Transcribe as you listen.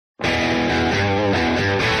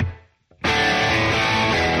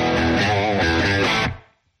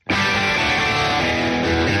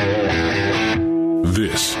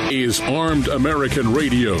is Armed American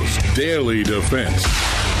Radio's Daily Defense.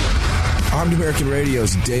 Armed American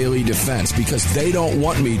Radio's Daily Defense. Because they don't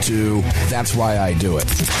want me to, that's why I do it.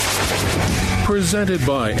 Presented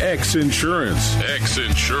by X Insurance. X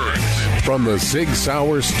Insurance. From the Sig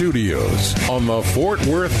Sauer Studios on the Fort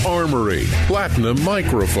Worth Armory Platinum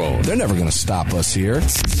Microphone. They're never going to stop us here.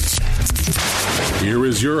 Here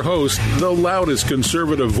is your host, the loudest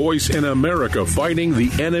conservative voice in America fighting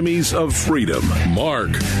the enemies of freedom,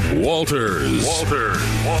 Mark Walters.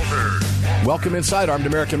 Welcome inside Armed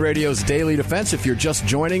American Radio's Daily Defense. If you're just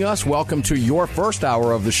joining us, welcome to your first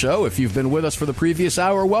hour of the show. If you've been with us for the previous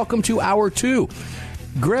hour, welcome to hour two.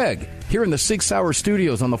 Greg, here in the Sig Sauer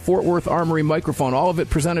Studios on the Fort Worth Armory microphone, all of it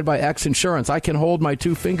presented by X Insurance. I can hold my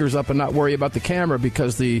two fingers up and not worry about the camera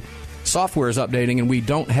because the software is updating and we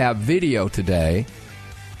don't have video today.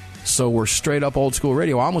 So we're straight up old school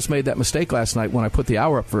radio. I almost made that mistake last night when I put the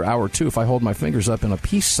hour up for hour two. If I hold my fingers up in a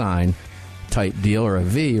peace sign type deal or a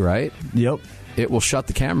V, right? Yep. It will shut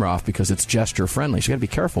the camera off because it's gesture friendly. So you got to be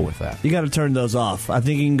careful with that. You got to turn those off. I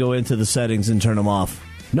think you can go into the settings and turn them off.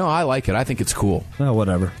 No, I like it. I think it's cool. Oh,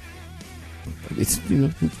 whatever. It's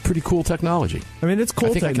pretty cool technology. I mean, it's cool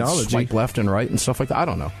I think technology. I can swipe left and right and stuff like that. I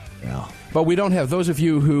don't know. Yeah. But we don't have those of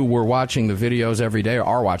you who were watching the videos every day or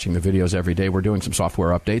are watching the videos every day. We're doing some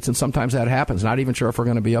software updates, and sometimes that happens. Not even sure if we're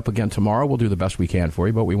going to be up again tomorrow. We'll do the best we can for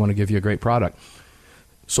you, but we want to give you a great product.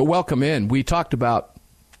 So welcome in. We talked about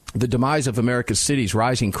the demise of America's cities,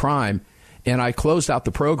 rising crime, and I closed out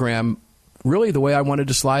the program really the way I wanted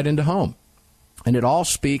to slide into home. And it all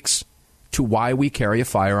speaks to why we carry a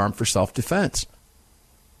firearm for self-defense.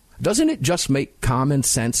 Doesn't it just make common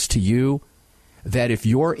sense to you that if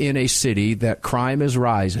you're in a city that crime is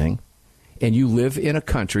rising and you live in a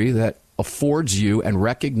country that affords you and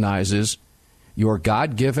recognizes your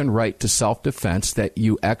God-given right to self-defense, that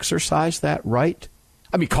you exercise that right?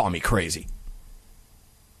 I mean, call me crazy.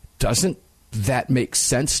 Doesn't that make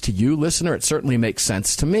sense to you, listener? It certainly makes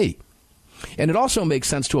sense to me. And it also makes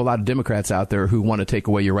sense to a lot of Democrats out there who want to take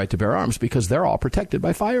away your right to bear arms because they're all protected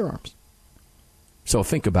by firearms. So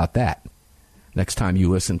think about that next time you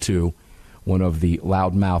listen to one of the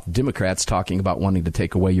loudmouth Democrats talking about wanting to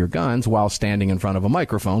take away your guns while standing in front of a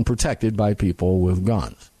microphone protected by people with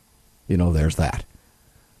guns. You know, there's that.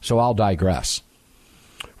 So I'll digress.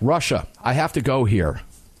 Russia, I have to go here.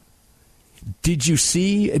 Did you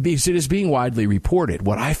see, because it is being widely reported,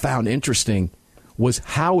 what I found interesting was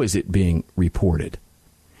how is it being reported?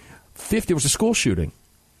 There was a school shooting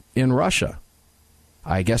in Russia,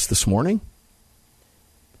 I guess this morning,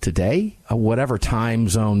 today, whatever time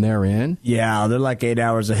zone they're in. Yeah, they're like 8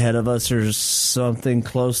 hours ahead of us or something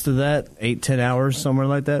close to that, 8-10 hours, somewhere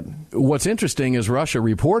like that. What's interesting is Russia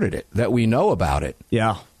reported it, that we know about it.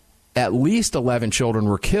 Yeah. At least 11 children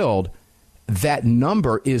were killed. That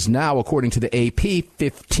number is now, according to the AP,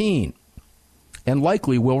 15, and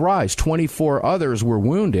likely will rise. 24 others were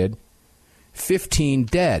wounded, 15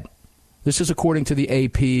 dead. This is according to the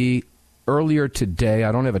AP earlier today.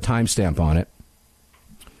 I don't have a timestamp on it.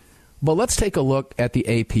 But let's take a look at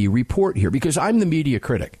the AP report here, because I'm the media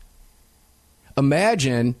critic.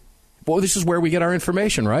 Imagine, well, this is where we get our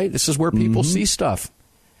information, right? This is where people see stuff.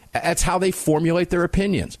 That's how they formulate their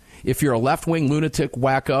opinions. If you're a left-wing lunatic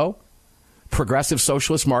wacko, progressive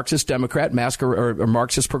socialist Marxist Democrat, or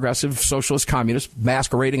Marxist progressive socialist communist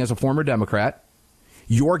masquerading as a former Democrat,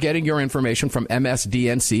 you're getting your information from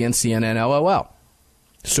MSDNC and CNN LOL.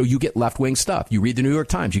 So you get left-wing stuff. You read the New York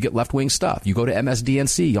Times, you get left-wing stuff. You go to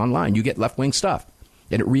MSDNC online, you get left-wing stuff.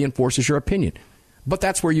 And it reinforces your opinion. But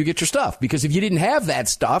that's where you get your stuff. Because if you didn't have that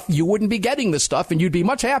stuff, you wouldn't be getting the stuff, and you'd be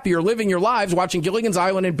much happier living your lives watching Gilligan's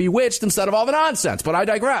Island and Bewitched instead of all the nonsense. But I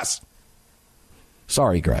digress.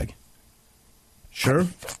 Sorry, Greg. Sure.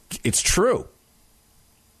 It's true.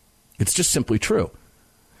 It's just simply true.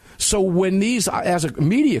 So when these, as a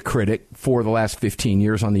media critic for the last 15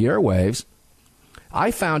 years on the airwaves,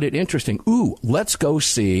 I found it interesting. Ooh, let's go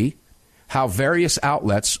see how various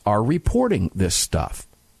outlets are reporting this stuff.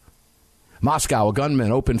 Moscow, a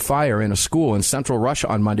gunman opened fire in a school in central Russia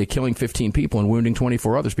on Monday, killing 15 people and wounding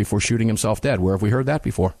 24 others before shooting himself dead. Where have we heard that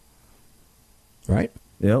before? Right?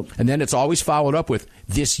 Yep. And then it's always followed up with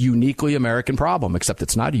this uniquely American problem, except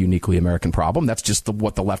it's not a uniquely American problem. That's just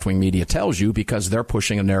what the left-wing media tells you because they're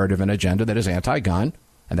pushing a narrative and agenda that is anti-gun,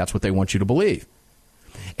 and that's what they want you to believe.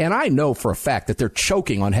 And I know for a fact that they're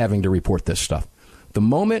choking on having to report this stuff. The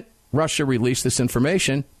moment Russia released this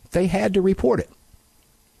information, they had to report it.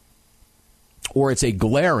 Or it's a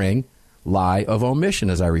glaring lie of omission,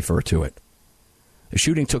 as I refer to it. The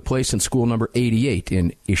shooting took place in school number 88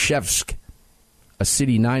 in Izhevsk, a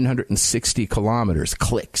city 960 kilometers,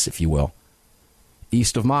 clicks, if you will,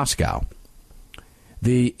 east of Moscow.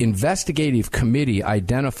 The investigative committee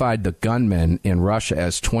identified the gunman in Russia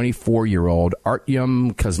as 24-year-old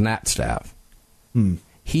Artyom Kuznetsov.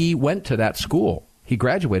 He went to that school. He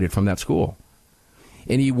graduated from that school.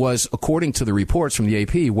 And he was, according to the reports from the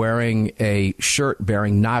AP, wearing a shirt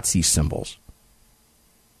bearing Nazi symbols.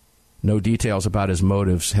 No details about his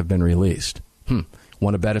motives have been released.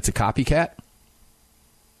 Want to bet it's a copycat?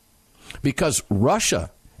 Because Russia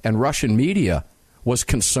and Russian media was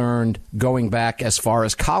concerned going back as far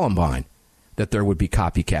as Columbine that there would be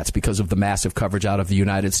copycats because of the massive coverage out of the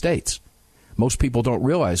United States. Most people don't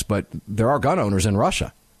realize, but there are gun owners in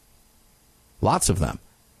Russia. Lots of them.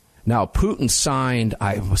 Now, Putin signed,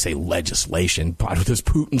 I would say legislation, but with this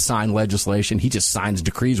Putin signed legislation, he just signs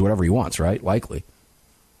decrees, whatever he wants, right? Likely.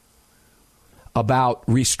 About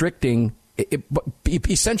restricting,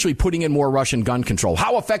 essentially putting in more Russian gun control.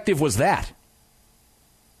 How effective was that?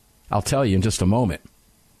 I'll tell you in just a moment.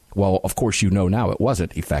 Well, of course, you know now it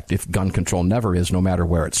wasn't effective. Gun control never is, no matter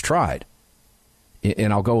where it's tried.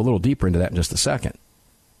 And I'll go a little deeper into that in just a second.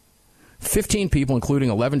 15 people, including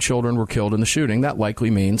 11 children, were killed in the shooting. That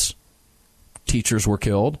likely means teachers were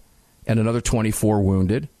killed and another 24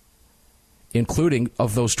 wounded, including,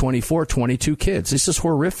 of those 24, 22 kids. This is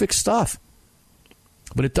horrific stuff.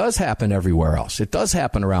 But it does happen everywhere else. It does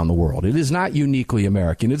happen around the world. It is not uniquely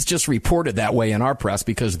American. It's just reported that way in our press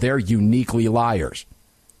because they're uniquely liars.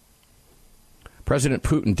 President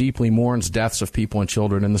Putin deeply mourns deaths of people and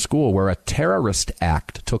children in the school where a terrorist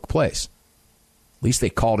act took place. At least they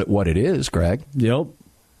called it what it is, Greg. Yep.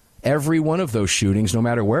 Every one of those shootings, no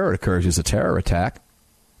matter where it occurs, is a terror attack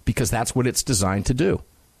because that's what it's designed to do.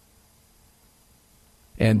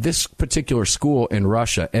 And this particular school in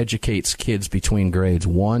Russia educates kids between grades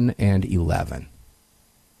 1 and 11.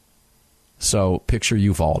 So picture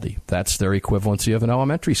Uvalde. That's their equivalency of an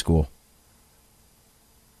elementary school.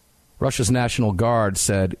 Russia's National Guard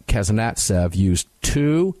said Kuznetsov used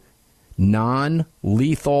 2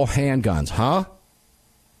 non-lethal handguns. Huh?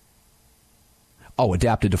 Oh,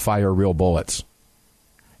 adapted to fire real bullets.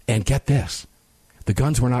 And get this. The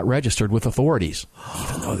guns were not registered with authorities,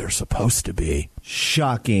 even though they're supposed to be.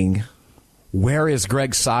 Shocking. Where is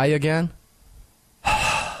Greg Sy again?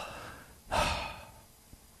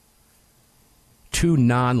 2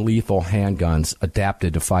 non-lethal handguns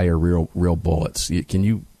adapted to fire real bullets.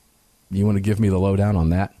 You want to give me the lowdown on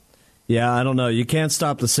that? Yeah, I don't know. You can't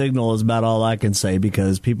stop the signal is about all I can say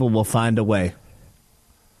because people will find a way.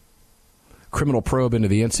 Criminal probe into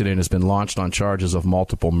the incident has been launched on charges of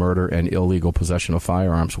multiple murder and illegal possession of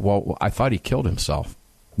firearms. Well, I thought he killed himself.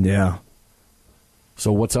 Yeah.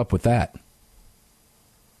 So what's up with that?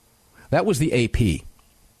 That was the AP.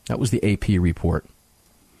 That was the AP report.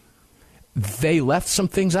 They left some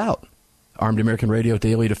things out. Armed American Radio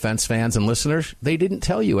Daily Defense fans and listeners, they didn't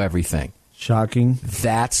tell you everything. Shocking.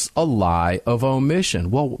 That's a lie of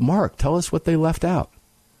omission. Well, Mark, tell us what they left out.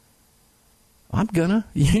 I'm gonna.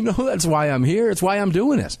 You know, that's why I'm here. It's why I'm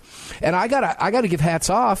doing this. And I gotta give hats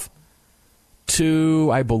off to,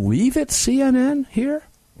 I believe it's CNN here,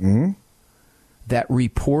 that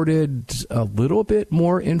reported a little bit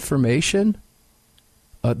more information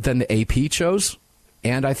than the AP chose,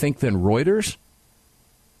 and I think than Reuters.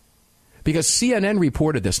 Because CNN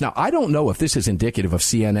reported this. Now, I don't know if this is indicative of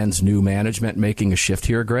CNN's new management making a shift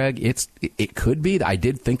here, Greg. It could be. I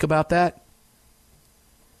did think about that.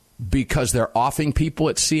 Because they're offing people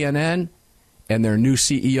at CNN and their new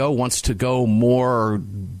CEO wants to go more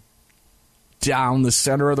down the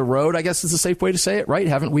center of the road, I guess is a safe way to say it, right?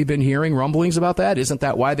 Haven't we been hearing rumblings about that? Isn't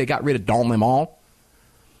that why they got rid of Don Lemon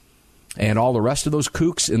and all the rest of those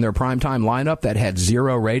kooks in their primetime lineup that had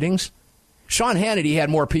 0 ratings? Sean Hannity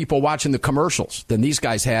had more people watching the commercials than these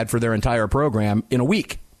guys had for their entire program in a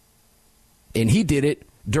week. And he did it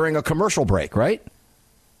during a commercial break, right?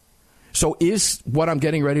 So is what I'm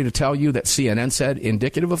getting ready to tell you that CNN said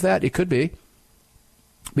indicative of that? It could be.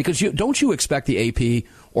 Because don't you expect the AP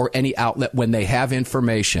or any outlet, when they have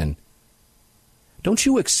information, don't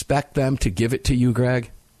you expect them to give it to you,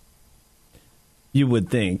 Greg? You would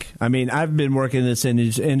think. I mean, I've been working in this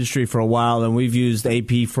industry for a while, and we've used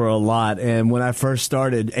AP for a lot. And when I first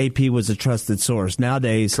started, AP was a trusted source.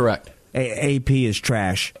 Nowadays, correct. AP is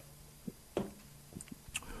trash.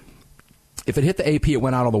 If it hit the AP, it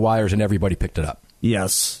went out on the wires and everybody picked it up.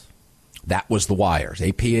 Yes. That was the wires.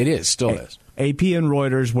 AP it is, still is. AP and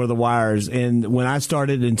Reuters were the wires. And when I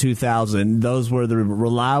started in 2000, those were the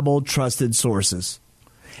reliable, trusted sources.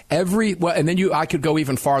 And then I could go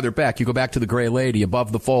even farther back. You go back to the Gray Lady,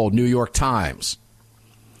 Above the Fold, New York Times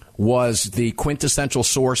was the quintessential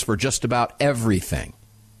source for just about everything.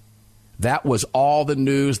 That was all the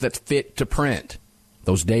news that fit to print.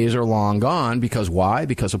 Those days are long gone because why?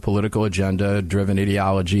 Because of political agenda, driven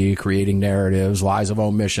ideology, creating narratives, lies of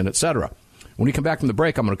omission, etc. When we come back from the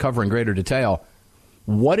break, I'm going to cover in greater detail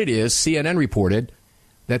what it is CNN reported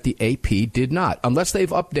that the AP did not. Unless they've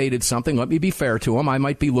updated something, let me be fair to them. I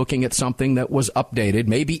might be looking at something that was updated.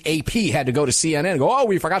 Maybe AP had to go to CNN and go, oh,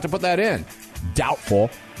 we forgot to put that in. Doubtful.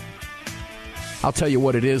 I'll tell you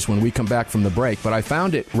what it is when we come back from the break, but I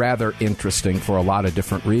found it rather interesting for a lot of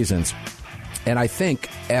different reasons. And I think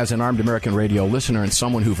as an Armed American Radio listener and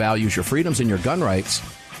someone who values your freedoms and your gun rights,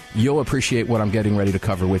 you'll appreciate what I'm getting ready to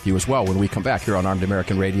cover with you as well when we come back here on Armed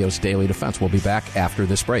American Radio's Daily Defense. We'll be back after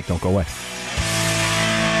this break. Don't go away.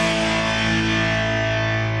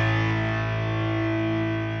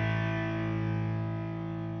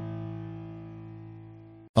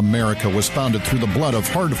 America was founded through the blood of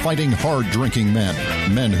hard-fighting, hard-drinking men.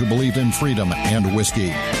 Men who believed in freedom and whiskey,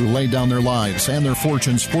 who laid down their lives and their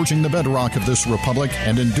fortunes forging the bedrock of this republic,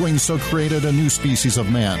 and in doing so created a new species of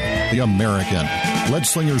man, the American.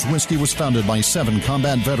 Leadslinger's Whiskey was founded by 7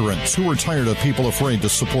 combat veterans who were tired of people afraid to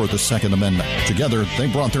support the Second Amendment. Together, they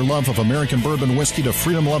brought their love of American bourbon whiskey to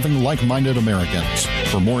freedom-loving, like-minded Americans.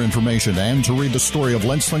 For more information and to read the story of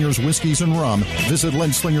Leadslinger's Whiskeys and Rum, visit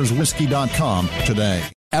leadslingerswhiskey.com today.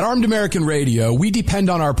 At Armed American Radio, we depend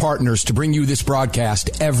on our partners to bring you this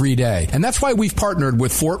broadcast every day. And that's why we've partnered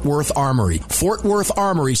with Fort Worth Armory. Fort Worth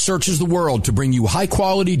Armory searches the world to bring you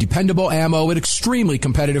high-quality, dependable ammo at extremely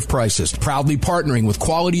competitive prices. Proudly partnering with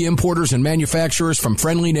quality importers and manufacturers from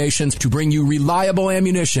friendly nations to bring you reliable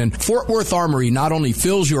ammunition, Fort Worth Armory not only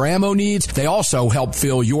fills your ammo needs, they also help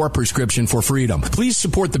fill your prescription for freedom. Please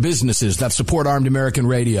support the businesses that support Armed American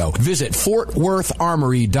Radio. Visit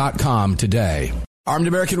FortWorthArmory.com today. Armed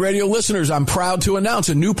American Radio listeners, I'm proud to announce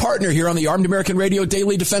a new partner here on the Armed American Radio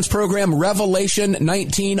Daily Defense Program,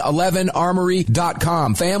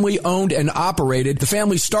 Revelation1911Armory.com. Family owned and operated. The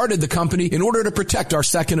family started the company in order to protect our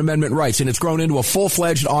Second Amendment rights, and it's grown into a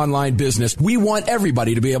full-fledged online business. We want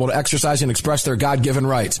everybody to be able to exercise and express their God-given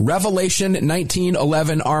rights.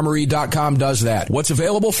 Revelation1911Armory.com does that. What's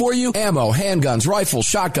available for you? Ammo, handguns, rifles,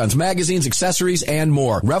 shotguns, magazines, accessories, and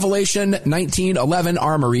more.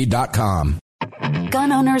 Revelation1911Armory.com.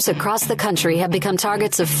 Gun owners across the country have become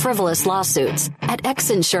targets of frivolous lawsuits. At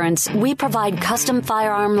X Insurance, we provide custom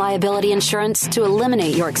firearm liability insurance to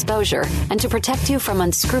eliminate your exposure and to protect you from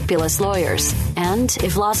unscrupulous lawyers. And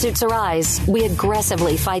if lawsuits arise, we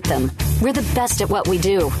aggressively fight them. We're the best at what we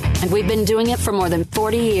do, and we've been doing it for more than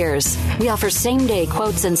 40 years. We offer same-day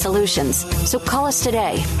quotes and solutions. So call us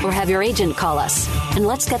today or have your agent call us, and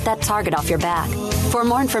let's get that target off your back. For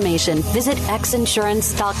more information, visit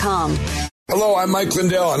xinsurance.com. Hello, I'm Mike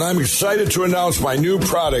Lindell, and I'm excited to announce my new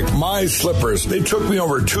product, My Slippers. They took me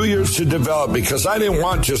over 2 years to develop because I didn't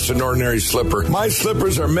want just an ordinary slipper. My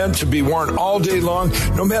slippers are meant to be worn all day long,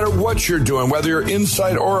 no matter what you're doing, whether you're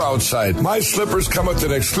inside or outside. My slippers come with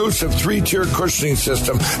an exclusive 3-tier cushioning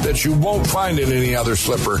system that you won't find in any other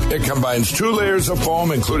slipper. It combines 2 layers of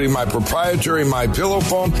foam, including my proprietary My Pillow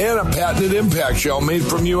foam and a patented impact gel made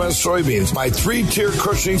from U.S. soybeans. My 3-tier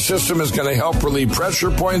cushioning system is going to help relieve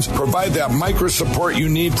pressure points, provide that micro support you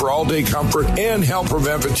need for all-day comfort, and help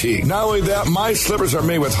prevent fatigue. Not only that, my slippers are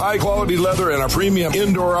made with high-quality leather and a premium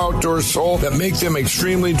indoor-outdoor sole that make them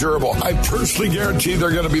extremely durable. I personally guarantee they're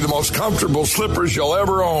going to be the most comfortable slippers you'll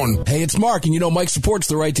ever own. Hey, it's Mark, and you know Mike supports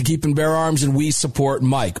the right to keep and bear arms, and we support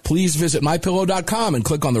Mike. Please visit MyPillow.com and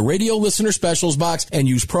click on the radio listener specials box and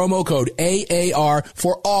use promo code AAR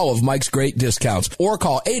for all of Mike's great discounts. Or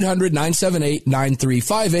call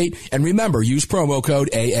 800-978-9358, and remember, use promo code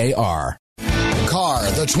AAR. Car,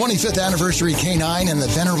 the 25th anniversary K9 and the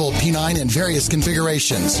Venerable P9 in various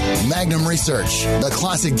configurations. Magnum Research, the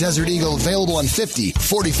classic Desert Eagle available in 50,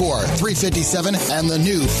 44, 357, and the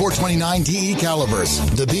new 429 DE calibers.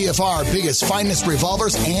 The BFR biggest finest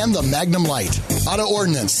revolvers and the Magnum Light. Auto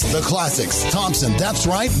Ordnance, the classics. Thompson, that's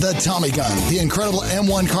right, the Tommy gun, the incredible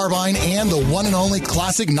M1 carbine, and the one and only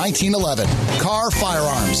classic 1911. Car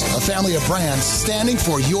Firearms, a family of brands standing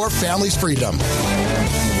for your family's freedom.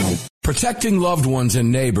 Protecting loved ones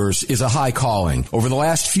and neighbors is a high calling. Over the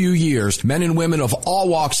last few years, men and women of all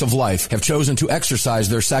walks of life have chosen to exercise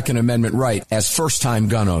their Second Amendment right as first-time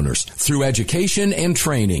gun owners. Through education and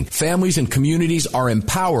training, families and communities are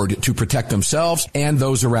empowered to protect themselves and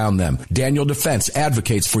those around them. Daniel Defense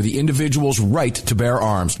advocates for the individual's right to bear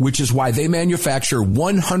arms, which is why they manufacture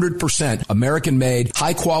 100% American-made,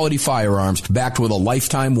 high-quality firearms backed with a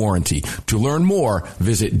lifetime warranty. To learn more,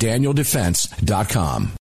 visit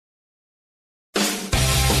DanielDefense.com.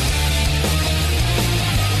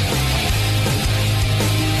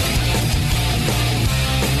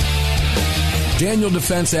 Daniel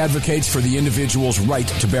Defense advocates for the individual's right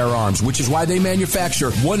to bear arms, which is why they manufacture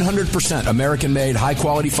 100% American-made,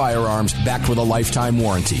 high-quality firearms backed with a lifetime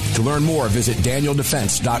warranty. To learn more, visit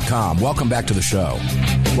DanielDefense.com. Welcome back to the show.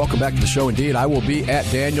 Welcome back to the show, indeed. I will be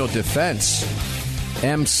at Daniel Defense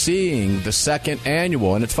emceeing the second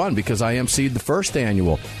annual, and it's fun because I emceed the first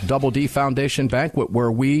annual Double D Foundation Banquet,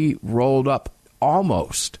 where we rolled up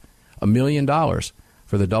almost $1 million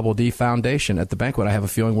for the Double D Foundation at the banquet. I have a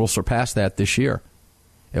feeling we'll surpass that this year.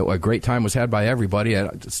 A great time was had by everybody.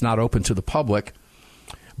 It's not open to the public,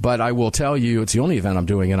 but I will tell you, it's the only event I'm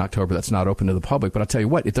doing in October that's not open to the public. But I'll tell you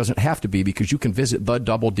what, it doesn't have to be, because you can visit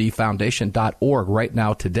thedoubledfoundation.org right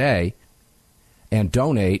now today and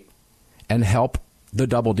donate and help the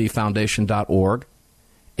doubledfoundation.org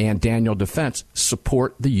and Daniel Defense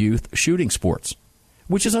support the youth shooting sports,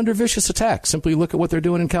 which is under vicious attack. Simply look at what they're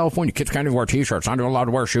doing in California. Kids can't even wear T-shirts. Not allowed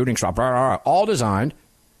to wear shooting stuff. All designed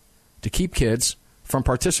to keep kids from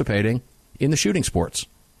participating in the shooting sports.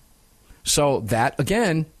 So that,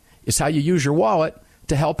 again, is how you use your wallet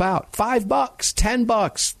to help out. $5, $10,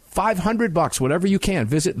 $500, whatever you can.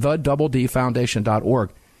 Visit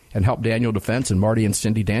thedoubledfoundation.org and help Daniel Defense and Marty and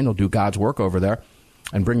Cindy Daniel do God's work over there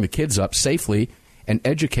and bring the kids up safely and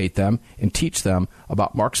educate them and teach them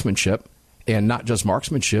about marksmanship, and not just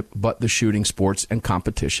marksmanship, but the shooting sports and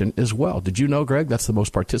competition as well. Did you know, Greg, that's the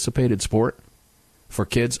most participated sport for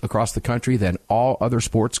kids across the country than all other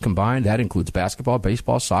sports combined? That includes basketball,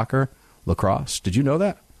 baseball, soccer, lacrosse. Did you know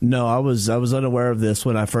that? No, I was unaware of this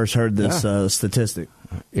when I first heard this statistic.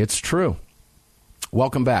 It's true.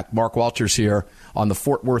 Welcome back. Mark Walters here on the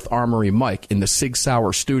Fort Worth Armory mic in the Sig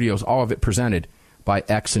Sauer studios, all of it presented by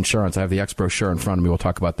X Insurance. I have the X brochure in front of me. We'll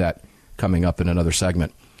talk about that coming up in another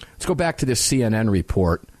segment. Let's go back to this CNN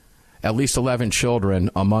report. At least 11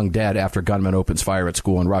 children among dead after gunman opens fire at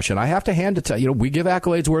school in Russia. And I have to hand it to, we give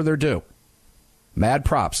accolades where they're due. Mad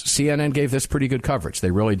props. CNN gave this pretty good coverage.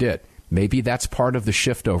 They really did. Maybe that's part of the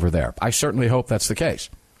shift over there. I certainly hope that's the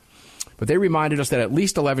case. But they reminded us that at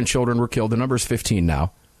least 11 children were killed. The number is 15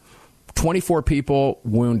 now. 24 people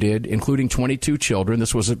wounded, including 22 children.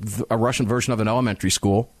 This was a Russian version of an elementary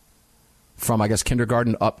school from, I guess,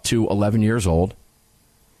 kindergarten up to 11 years old.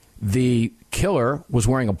 The killer was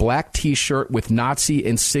wearing a black T-shirt with Nazi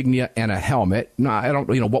insignia and a helmet. No, I don't,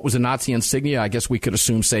 what was a Nazi insignia? I guess we could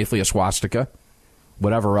assume safely a swastika.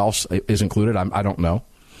 Whatever else is included, I don't know.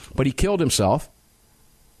 But he killed himself.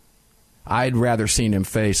 I'd rather seen him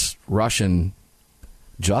face Russian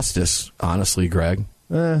justice, honestly, Greg.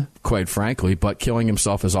 Quite frankly, but killing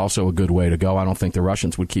himself is also a good way to go. I don't think the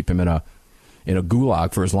Russians would keep him in a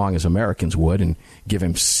gulag for as long as Americans would and give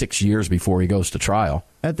him 6 years before he goes to trial.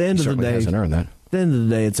 At the end of the day, hasn't earned that. At the end of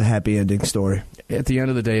the day, it's a happy ending story. At the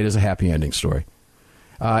end of the day, it is a happy ending story.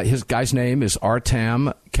 His guy's name is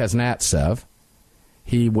Artem Kuznetsov.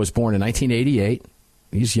 He was born in 1988.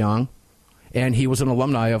 He's young, and he was an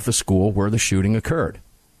alumni of the school where the shooting occurred.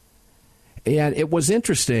 And it was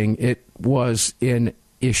interesting. It was in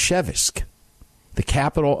Izhevsk, the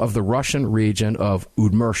capital of the Russian region of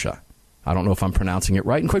Udmurtia. I don't know if I'm pronouncing it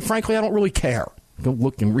right, and quite frankly, I don't really care. Go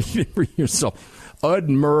look and read it for yourself.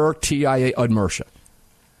 Udmurtia.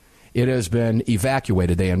 It has been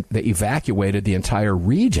evacuated. They evacuated the entire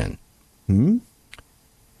region.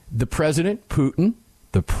 The president, Putin,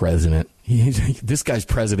 this guy's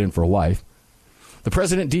president for life. The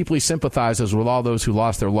president deeply sympathizes with all those who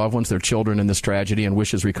lost their loved ones, their children in this tragedy, and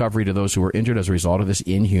wishes recovery to those who were injured as a result of this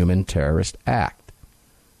inhuman terrorist act.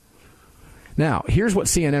 Now, here's what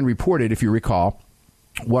CNN reported, if you recall,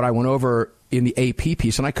 what I went over in the AP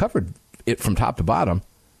piece, and I covered it from top to bottom.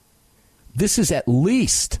 This is at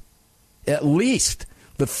least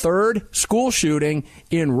the third school shooting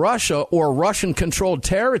in Russia or Russian-controlled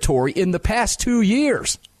territory in the past 2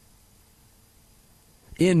 years.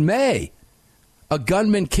 In May, a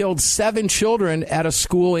gunman killed 7 children at a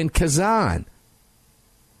school in Kazan,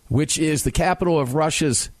 which is the capital of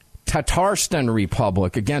Russia's Tatarstan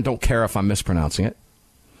Republic. Again, don't care if I'm mispronouncing it.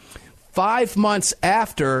 5 months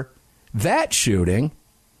after that shooting,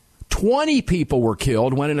 20 people were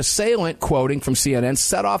killed when an assailant, quoting from CNN,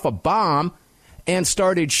 set off a bomb and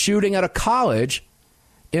started shooting at a college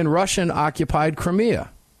in Russian-occupied Crimea.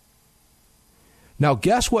 Now,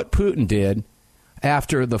 guess what Putin did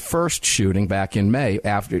after the first shooting back in May,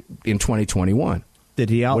 in 2021? Did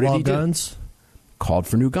he outlaw guns? Called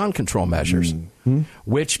for new gun control measures,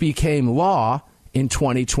 which became law in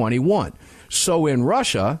 2021. So in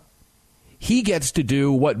Russia, he gets to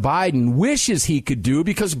do what Biden wishes he could do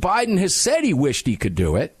because Biden has said he wished he could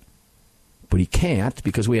do it. But he can't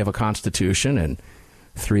because we have a constitution and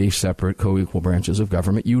 3 separate co-equal branches of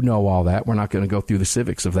government. You know all that. We're not going to go through the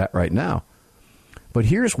civics of that right now. But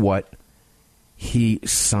here's what he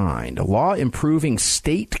signed. A law improving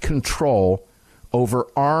state control over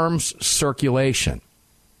arms circulation.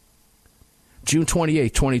 June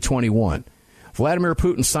 28, 2021. Vladimir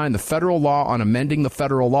Putin signed the federal law on amending the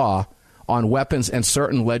federal law on weapons and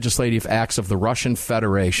certain legislative acts of the Russian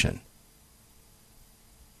Federation.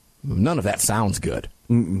 None of that sounds good.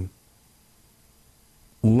 Mm-mm.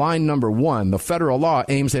 Line number 1, the federal law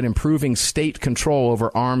aims at improving state control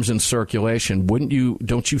over arms in circulation.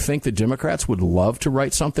 Don't you think the Democrats would love to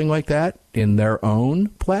write something like that in their own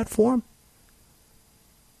platform?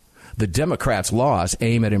 The Democrats' laws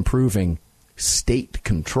aim at improving state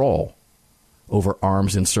control over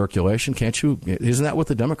arms in circulation. Isn't that what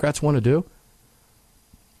the Democrats want to do?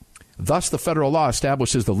 Thus, the federal law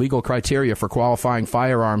establishes the legal criteria for qualifying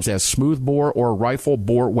firearms as smoothbore or rifle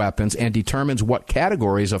bore weapons and determines what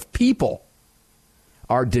categories of people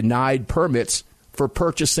are denied permits for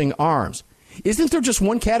purchasing arms. Isn't there just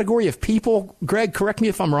one category of people, Greg? Correct me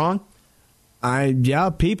if I'm wrong.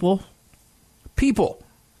 People. People.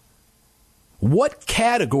 What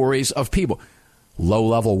categories of people?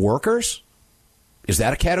 Low-level workers? Is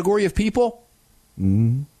that a category of people?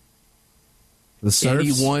 Mm-hmm. The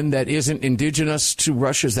serfs. Anyone that isn't indigenous to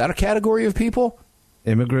Russia, is that a category of people?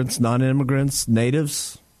 Immigrants, non-immigrants,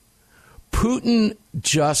 natives. Putin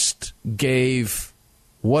just gave,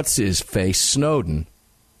 Snowden,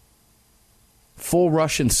 full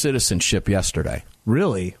Russian citizenship yesterday.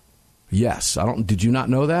 Really? Yes. Did you not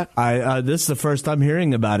know that? This is the first time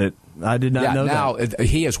hearing about it. I did not know that. Now,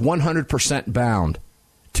 he is 100% bound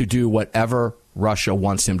to do whatever Russia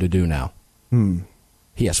wants him to do now.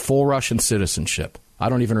 He has full Russian citizenship. I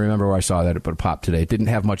don't even remember where I saw that, but it popped today. It didn't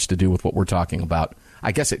have much to do with what we're talking about.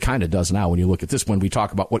 I guess it kind of does now when you look at this, when we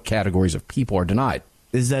talk about what categories of people are denied.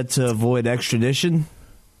 Is that to avoid extradition?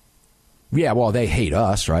 Yeah, well, they hate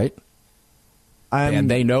us, right?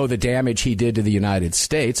 And they know the damage he did to the United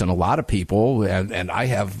States, and a lot of people, and I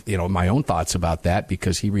have my own thoughts about that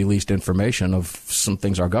because he released information of some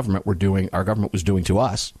things our government was doing to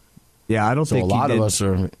us. Yeah, I don't think a lot of us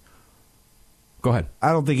are. Go ahead.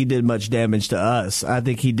 I don't think he did much damage to us. I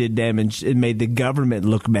think he did damage. It made the government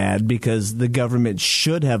look bad because the government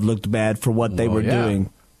should have looked bad for what they were doing.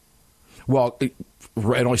 Well, it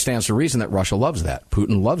only stands to reason that Russia loves that.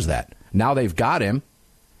 Putin loves that. Now they've got him,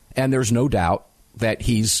 and there's no doubt that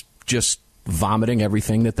he's just vomiting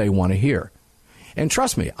everything that they want to hear. And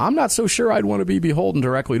trust me, I'm not so sure I'd want to be beholden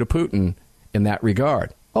directly to Putin in that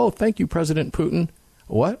regard. Oh, thank you, President Putin.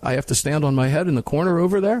 What? I have to stand on my head in the corner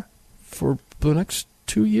over there for the next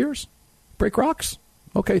 2 years? Break rocks?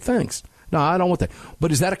 Okay, thanks. No, I don't want that.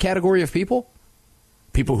 But is that a category of people?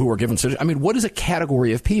 People who are given citizenship? I mean, what is a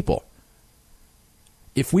category of people?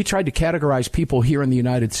 If we tried to categorize people here in the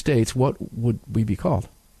United States, what would we be called?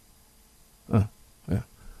 Yeah.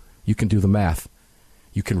 You can do the math.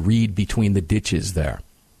 You can read between the ditches there.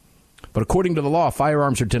 But according to the law,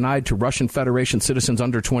 firearms are denied to Russian Federation citizens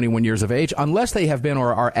under 21 years of age unless they have been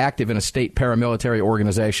or are active in a state paramilitary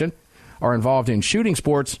organization, are involved in shooting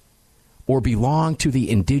sports, or belong to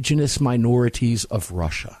the indigenous minorities of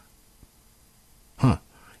Russia.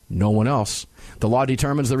 No one else. The law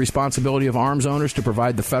determines the responsibility of arms owners to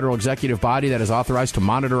provide the federal executive body that is authorized to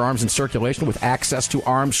monitor arms in circulation with access to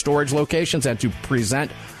arms storage locations and to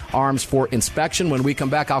present arms for inspection. When we come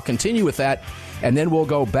back, I'll continue with that, and then we'll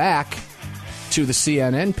go back to the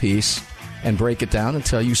CNN piece and break it down and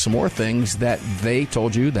tell you some more things that they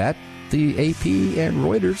told you that the AP and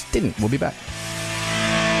Reuters didn't. We'll be back.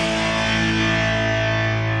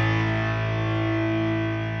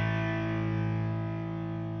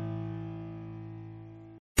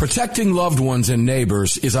 Protecting loved ones and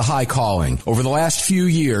neighbors is a high calling. Over the last few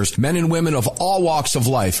years, men and women of all walks of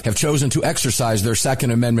life have chosen to exercise their Second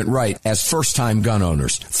Amendment right as first-time gun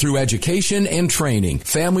owners. Through education and training,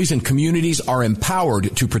 families and communities are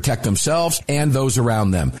empowered to protect themselves and those around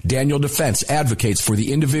them. Daniel Defense advocates for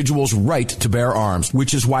the individual's right to bear arms,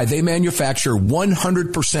 which is why they manufacture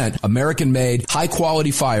 100% American-made, high-quality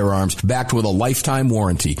firearms backed with a lifetime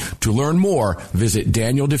warranty. To learn more, visit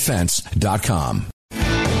DanielDefense.com.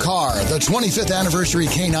 Car, the 25th anniversary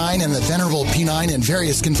K9 and the venerable P9 in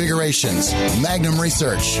various configurations. Magnum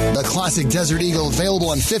Research, the classic Desert Eagle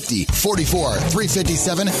available in 50, 44,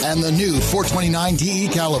 357, and the new 429 DE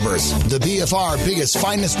calibers. The BFR biggest,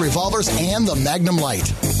 finest revolvers and the Magnum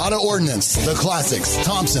Light. Auto Ordnance, the classics.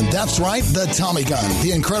 Thompson, that's right, the Tommy gun,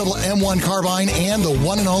 the incredible M1 carbine, and the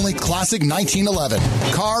one and only classic 1911.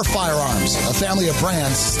 Car Firearms, a family of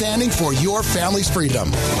brands standing for your family's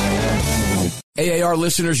freedom. AAR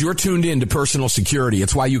listeners, you're tuned in to personal security.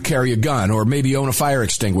 It's why you carry a gun or maybe own a fire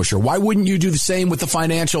extinguisher. Why wouldn't you do the same with the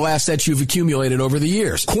financial assets you've accumulated over the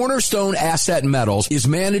years? Cornerstone Asset Metals is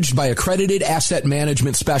managed by accredited asset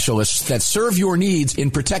management specialists that serve your needs in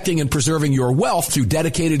protecting and preserving your wealth through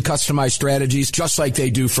dedicated, customized strategies, just like they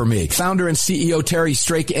do for me. Founder and CEO Terry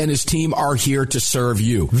Strake and his team are here to serve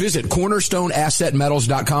you. Visit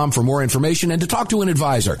cornerstoneassetmetals.com for more information and to talk to an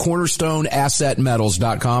advisor.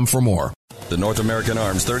 cornerstoneassetmetals.com for more. The North American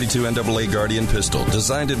Arms 32 NAA Guardian pistol,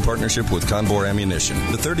 designed in partnership with Conbor Ammunition.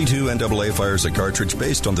 The 32 NAA fires a cartridge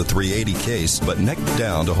based on the .380 case, but necked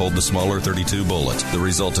down to hold the smaller .32 bullet. The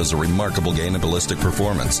result is a remarkable gain in ballistic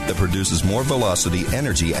performance that produces more velocity,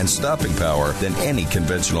 energy, and stopping power than any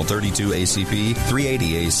conventional .32 ACP,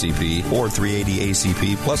 .380 ACP, or .380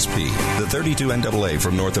 ACP plus P. The 32 NAA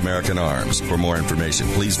from North American Arms. For more information,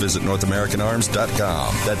 please visit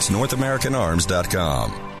NorthAmericanArms.com. That's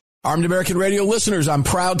NorthAmericanArms.com. Armed American Radio listeners, I'm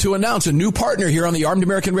proud to announce a new partner here on the Armed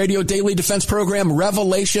American Radio Daily Defense Program,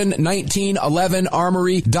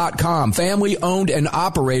 Revelation1911Armory.com. Family owned and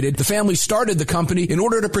operated. The family started the company in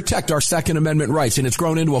order to protect our Second Amendment rights, and it's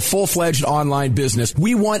grown into a full-fledged online business.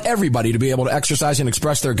 We want everybody to be able to exercise and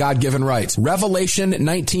express their God-given rights.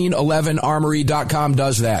 Revelation1911Armory.com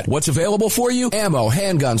does that. What's available for you? Ammo,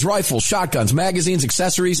 handguns, rifles, shotguns, magazines,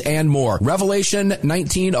 accessories, and more.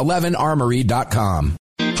 Revelation1911Armory.com.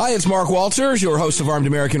 Hi, it's Mark Walters, your host of Armed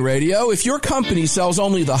American Radio. If your company sells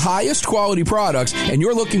only the highest quality products and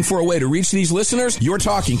you're looking for a way to reach these listeners, you're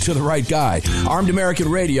talking to the right guy. Armed American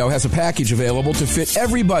Radio has a package available to fit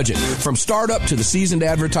every budget, from startup to the seasoned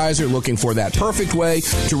advertiser looking for that perfect way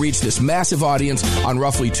to reach this massive audience on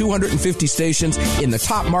roughly 250 stations in the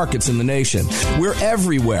top markets in the nation. We're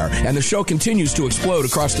everywhere, and the show continues to explode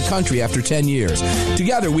across the country after 10 years.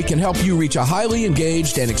 Together, we can help you reach a highly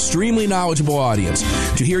engaged and extremely knowledgeable audience.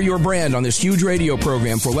 To hear your brand on this huge radio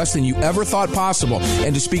program for less than you ever thought possible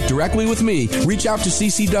and to speak directly with me, reach out to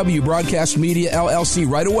CCW Broadcast Media LLC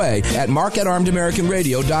right away at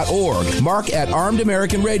mark@armedamericanradio.org.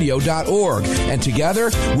 mark@armedamericanradio.org. And together,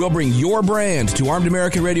 we'll bring your brand to Armed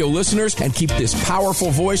American Radio listeners and keep this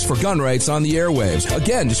powerful voice for gun rights on the airwaves.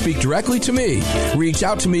 Again, to speak directly to me, reach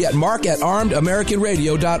out to me at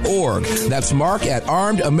mark@armedamericanradio.org. That's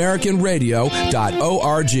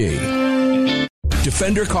mark@armedamericanradio.org.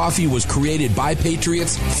 Defender Coffee was created by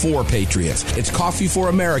patriots for patriots. It's coffee for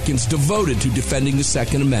Americans devoted to defending the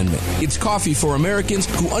Second Amendment. It's coffee for Americans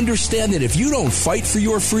who understand that if you don't fight for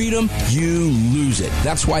your freedom, you lose it.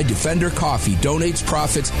 That's why Defender Coffee donates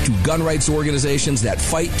profits to gun rights organizations that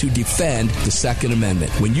fight to defend the Second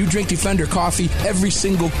Amendment. When you drink Defender Coffee, every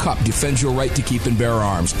single cup defends your right to keep and bear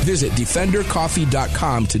arms. Visit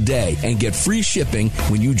DefenderCoffee.com today and get free shipping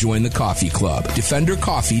when you join the coffee club.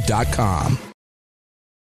 DefenderCoffee.com.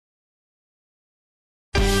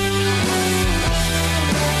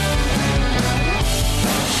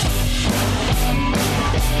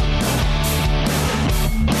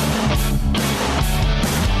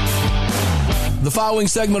 The following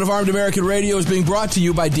segment of Armed American Radio is being brought to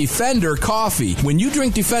you by Defender Coffee. When you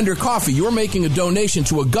drink Defender Coffee, you're making a donation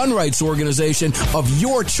to a gun rights organization of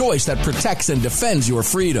your choice that protects and defends your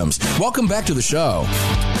freedoms. Welcome back to the show.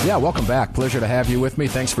 Yeah, welcome back. Pleasure to have you with me.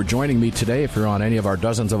 Thanks for joining me today. If you're on any of our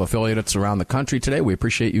dozens of affiliates around the country today, we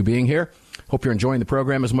appreciate you being here. Hope you're enjoying the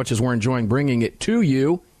program as much as we're enjoying bringing it to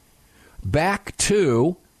you. Back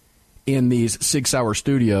to in these Sig Sauer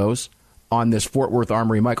studios on this Fort Worth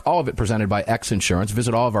Armory mic, all of it presented by X Insurance.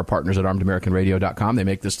 Visit all of our partners at armedamericanradio.com. They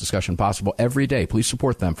make this discussion possible every day. Please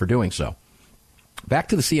support them for doing so. Back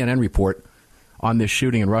to the CNN report on this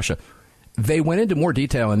shooting in Russia. They went into more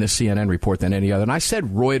detail in this CNN report than any other. And I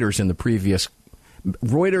said Reuters in the previous.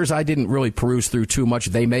 Reuters, I didn't really peruse through too much.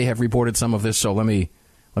 They may have reported some of this, so let me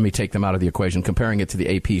take them out of the equation. Comparing it to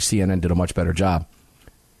the AP, CNN did a much better job.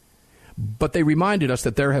 But they reminded us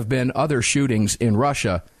that there have been other shootings in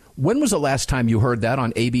Russia. When was the last time you heard that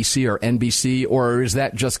on ABC or NBC, or is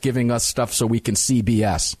that just giving us stuff so we can see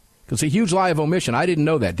BS? Because it's a huge lie of omission. I didn't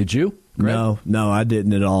know that. Did you, Greg? No, I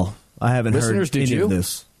didn't at all. I haven't heard any of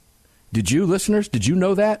this. Did you, listeners? Did you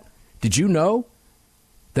know that? Did you know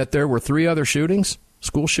that there were 3 other shootings,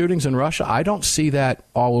 school shootings in Russia? I don't see that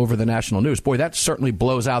all over the national news. Boy, that certainly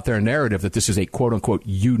blows out their narrative that this is a quote-unquote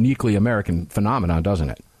uniquely American phenomenon, doesn't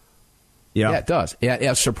it? Yeah, it does.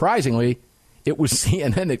 Yeah, surprisingly, it was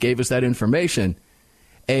CNN that gave us that information,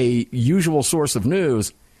 a usual source of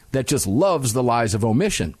news that just loves the lies of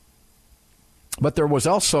omission. But there was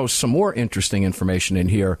also some more interesting information in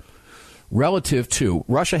here relative to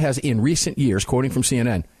Russia has in recent years, quoting from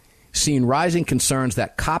CNN, seen rising concerns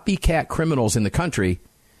that copycat criminals in the country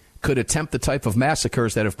could attempt the type of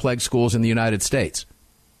massacres that have plagued schools in the United States.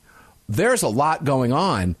 There's a lot going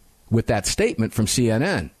on with that statement from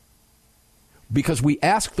CNN, because we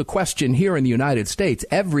ask the question here in the United States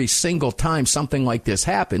every single time something like this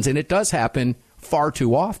happens, and it does happen far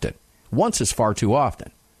too often. Once is far too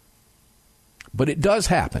often. But it does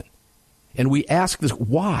happen. And we ask this,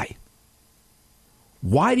 why?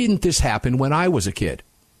 Why didn't this happen when I was a kid?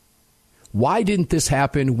 Why didn't this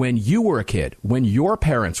happen when you were a kid, when your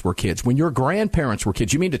parents were kids, when your grandparents were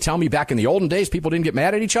kids? You mean to tell me back in the olden days people didn't get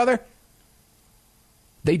mad at each other?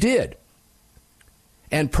 They did.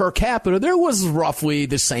 And per capita, there was roughly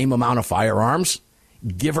the same amount of firearms,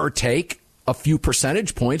 give or take a few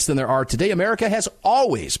percentage points, than there are today. America has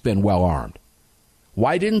always been well armed.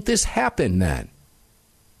 Why didn't this happen then?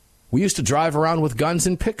 We used to drive around with guns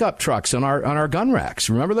in pickup trucks on our gun racks.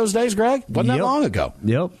 Remember those days, Greg? Wasn't that long ago?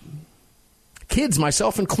 Yep. Kids,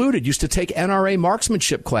 myself included, used to take NRA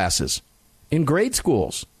marksmanship classes in grade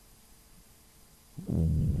schools.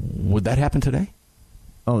 Would that happen today?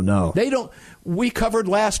 Oh, no. They don't. We covered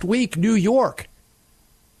last week New York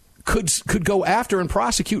could go after and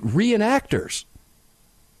prosecute reenactors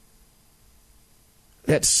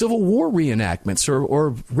at Civil War reenactments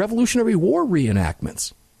or Revolutionary War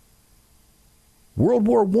reenactments. World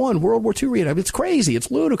War I, World War II reenactments. It's crazy.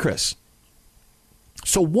 It's ludicrous.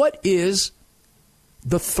 So what is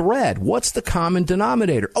the thread? What's the common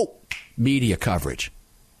denominator? Oh, media coverage.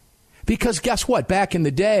 Because guess what? Back in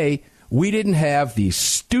the day, we didn't have these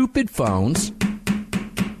stupid phones.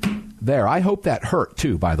 There, I hope that hurt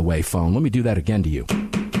too, by the way, phone. Let me do that again to you.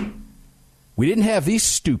 We didn't have these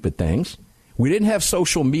stupid things. We didn't have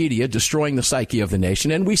social media destroying the psyche of the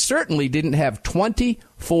nation. And we certainly didn't have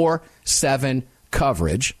 24/7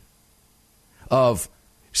 coverage of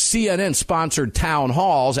CNN-sponsored town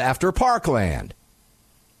halls after Parkland,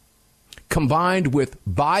 combined with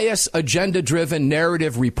bias, agenda-driven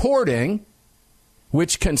narrative reporting,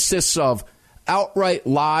 which consists of outright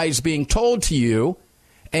lies being told to you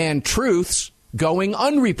and truths going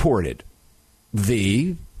unreported,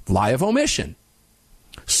 the lie of omission,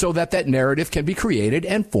 so that narrative can be created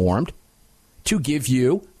and formed to give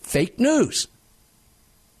you fake news.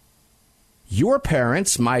 Your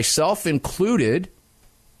parents, myself included,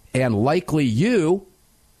 and likely you,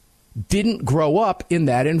 didn't grow up in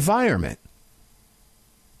that environment.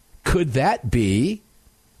 Could that be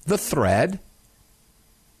the thread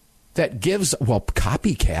that gives, well,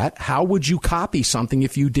 copycat? How would you copy something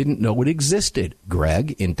if you didn't know it existed?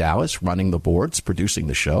 Greg in Dallas, running the boards, producing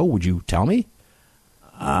the show. Would you tell me?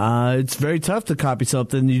 It's very tough to copy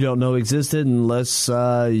something you don't know existed unless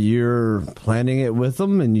you're planning it with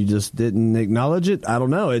them and you just didn't acknowledge it. I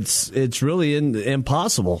don't know. It's really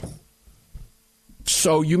impossible.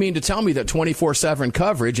 So you mean to tell me that 24/7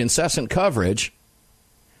 coverage, incessant coverage,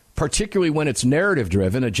 particularly when it's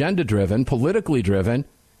narrative-driven, agenda-driven, politically driven,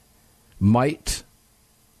 might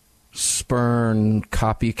spurn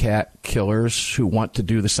copycat killers who want to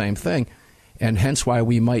do the same thing, and hence why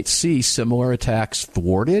we might see similar attacks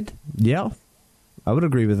thwarted? Yeah, I would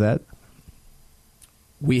agree with that.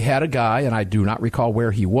 We had a guy, and I do not recall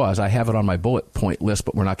where he was. I have it on my bullet point list,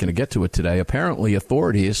 but we're not going to get to it today. Apparently,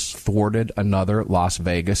 authorities thwarted another Las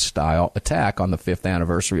Vegas-style attack on the 5th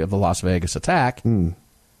anniversary of the Las Vegas attack,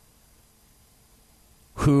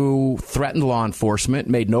 who threatened law enforcement,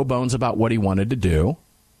 made no bones about what he wanted to do,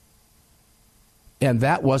 and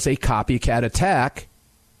that was a copycat attack,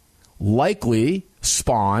 likely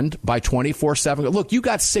spawned by 24/7. Look, you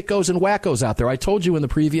got sickos and wackos out there. I told you in the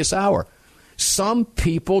previous hour. Some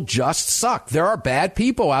people just suck. There are bad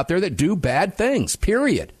people out there that do bad things,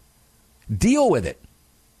 period. Deal with it.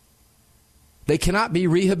 They cannot be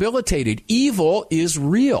rehabilitated. Evil is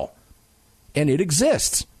real, and it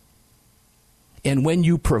exists. And when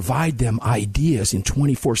you provide them ideas in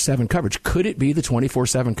 24/7 coverage, could it be the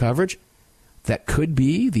 24/7 coverage that could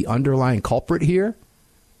be the underlying culprit here?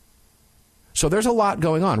 So there's a lot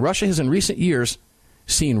going on. Russia has in recent years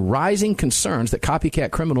seen rising concerns that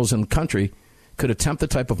copycat criminals in the country could attempt the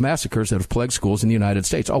type of massacres that have plagued schools in the United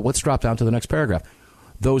States. Oh, let's drop down to the next paragraph.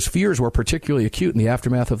 Those fears were particularly acute in the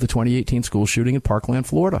aftermath of the 2018 school shooting in Parkland,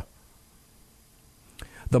 Florida.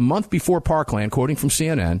 The month before Parkland, quoting from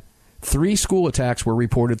CNN, 3 school attacks were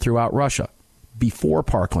reported throughout Russia. Before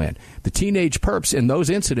Parkland, the teenage perps in those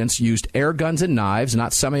incidents used air guns and knives,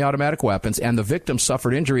 not semi-automatic weapons, and the victims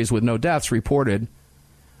suffered injuries with no deaths reported,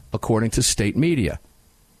 according to state media.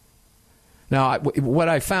 Now, what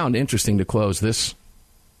I found interesting to close this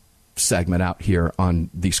segment out here on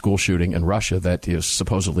the school shooting in Russia that is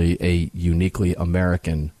supposedly a uniquely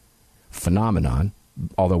American phenomenon,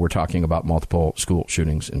 although we're talking about multiple school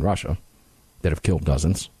shootings in Russia that have killed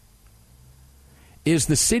dozens, is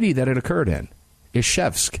the city that it occurred in.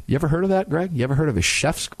 Izhevsk. You ever heard of that, Greg? You ever heard of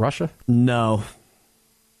Izhevsk, Russia? No,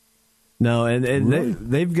 and really?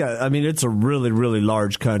 they've got, I mean, it's a really, really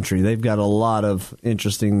large country. They've got a lot of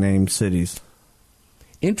interesting named cities.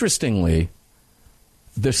 Interestingly,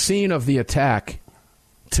 the scene of the attack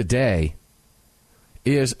today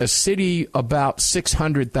is a city about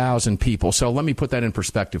 600,000 people. So let me put that in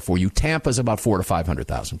perspective for you. Tampa's about 400,000 to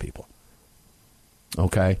 500,000 people.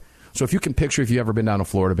 Okay? So if you can picture, if you've ever been down to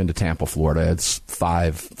Florida, been to Tampa, Florida, it's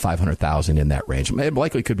 500,000 in that range. It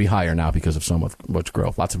likely could be higher now because of so much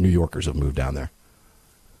growth. Lots of New Yorkers have moved down there.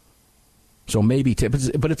 So maybe,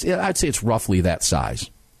 but I'd say it's roughly that size.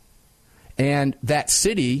 And that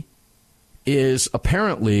city is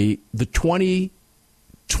apparently the 20th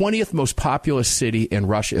most populous city in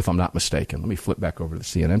Russia, if I'm not mistaken. Let me flip back over to the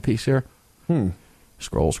CNN piece here.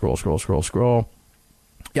 Scroll.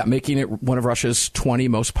 Yeah, making it one of Russia's 20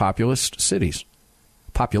 most populous cities.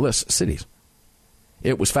 It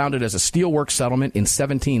was founded as a steelworks settlement in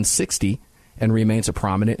 1760 and remains a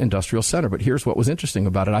prominent industrial center. But here's what was interesting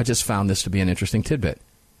about it. I just found this to be an interesting tidbit.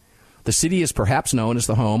 The city is perhaps best known as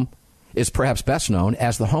the home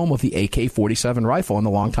of the AK-47 rifle and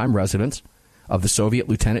the longtime residence of the Soviet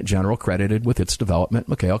lieutenant general credited with its development,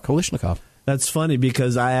 Mikhail Kalashnikov. That's funny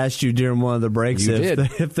because I asked you during one of the breaks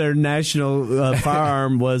if their national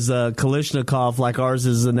firearm was Kalashnikov like ours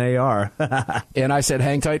is an AR. And I said,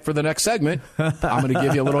 hang tight for the next segment. I'm going to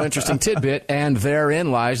give you a little interesting tidbit, and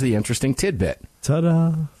therein lies the interesting tidbit.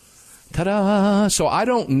 Ta-da. Ta-da. So I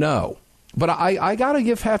don't know. But I got to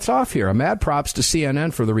give hats off here. A mad props to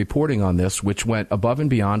CNN for the reporting on this, which went above and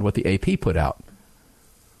beyond what the AP put out.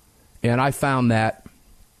 And I found that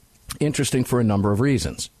interesting for a number of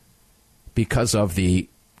reasons. Because of the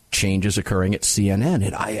changes occurring at CNN.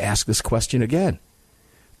 And I ask this question again.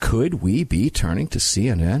 Could we be turning to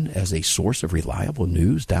CNN as a source of reliable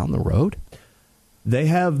news down the road?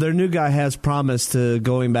 Their new guy has promised to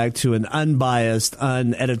going back to an unbiased,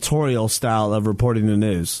 uneditorial style of reporting the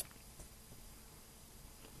news.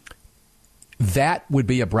 That would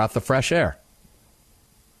be a breath of fresh air.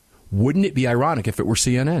 Wouldn't it be ironic if it were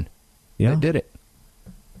CNN that did it?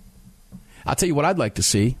 I'll tell you what I'd like to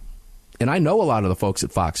see. And I know a lot of the folks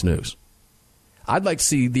at Fox News. I'd like to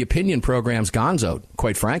see the opinion programs gonzoed,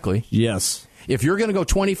 quite frankly. Yes. If you're going to go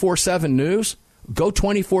 24/7 news, go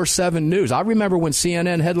 24/7 news. I remember when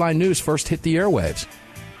CNN headline news first hit the airwaves.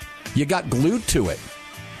 You got glued to it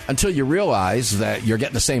until you realize that you're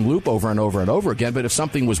getting the same loop over and over and over again. But if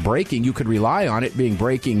something was breaking, you could rely on it being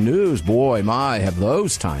breaking news. Boy, my, have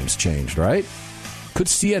those times changed, right? Could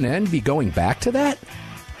CNN be going back to that?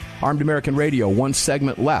 Armed American Radio, one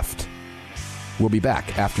segment left. We'll be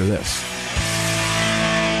back after this.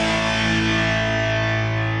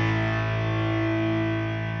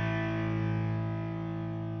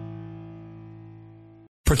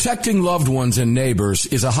 Protecting loved ones and neighbors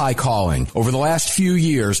is a high calling. Over the last few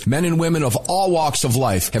years, men and women of all walks of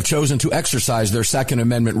life have chosen to exercise their Second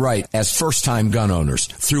Amendment right as first-time gun owners.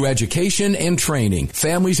 Through education and training,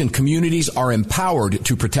 families and communities are empowered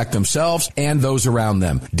to protect themselves and those around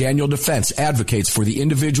them. Daniel Defense advocates for the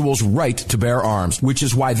individual's right to bear arms, which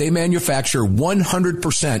is why they manufacture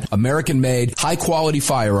 100% American-made, high-quality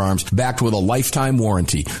firearms backed with a lifetime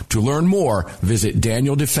warranty. To learn more, visit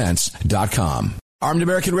DanielDefense.com. Armed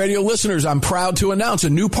American Radio listeners, I'm proud to announce a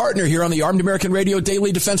new partner here on the Armed American Radio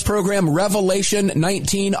Daily Defense Program,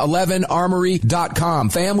 Revelation1911Armory.com.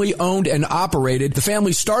 Family owned and operated. The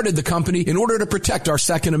family started the company in order to protect our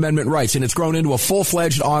Second Amendment rights, and it's grown into a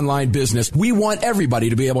full-fledged online business. We want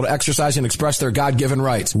everybody to be able to exercise and express their God-given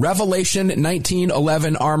rights.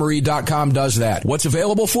 Revelation1911Armory.com does that. What's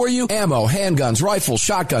available for you? Ammo, handguns, rifles,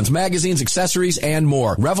 shotguns, magazines, accessories, and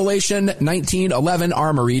more.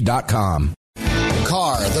 Revelation1911Armory.com.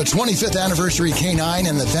 Car, the 25th anniversary K9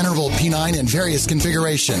 and the venerable P9 in various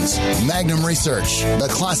configurations. Magnum Research, the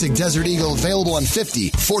classic Desert Eagle available in 50,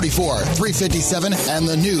 44, 357, and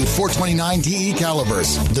the new 429 DE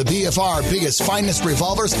calibers. The BFR biggest finest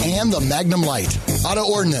revolvers and the Magnum Light. Auto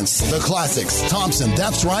Ordnance, the classics. Thompson,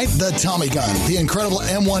 that's right, the Tommy gun, the incredible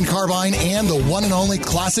M1 carbine, and the one and only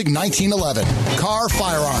classic 1911. Car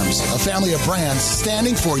Firearms, a family of brands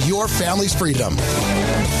standing for your family's freedom.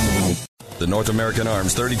 The North American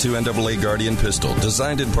Arms 32 NAA Guardian pistol,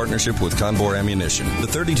 designed in partnership with Conbor Ammunition. The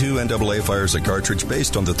 32 NAA fires a cartridge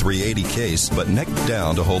based on the .380 case, but necked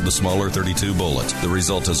down to hold the smaller .32 bullet. The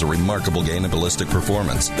result is a remarkable gain in ballistic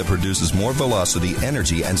performance that produces more velocity,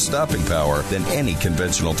 energy, and stopping power than any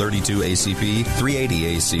conventional .32 ACP,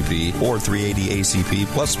 .380 ACP, or .380 ACP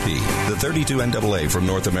plus P. The 32 NAA from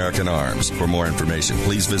North American Arms. For more information,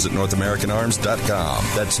 please visit NorthAmericanArms.com.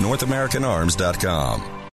 That's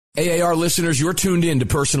NorthAmericanArms.com. AAR listeners, you're tuned in to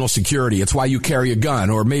personal security. It's why you carry a gun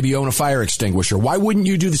or maybe own a fire extinguisher. Why wouldn't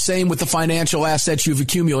you do the same with the financial assets you've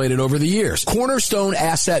accumulated over the years? Cornerstone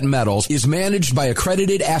Asset Metals is managed by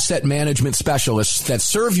accredited asset management specialists that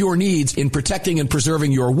serve your needs in protecting and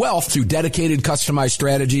preserving your wealth through dedicated, customized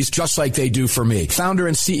strategies just like they do for me. Founder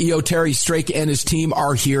and CEO Terry Strake and his team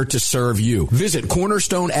are here to serve you. Visit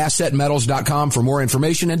cornerstoneassetmetals.com for more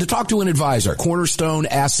information and to talk to an advisor.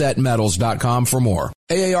 cornerstoneassetmetals.com for more.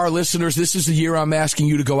 AAR listeners, this is the year I'm asking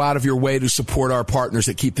you to go out of your way to support our partners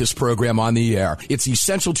that keep this program on the air. It's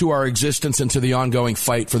essential to our existence and to the ongoing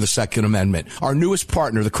fight for the Second Amendment. Our newest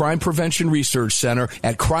partner, the Crime Prevention Research Center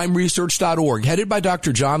at crimeresearch.org, headed by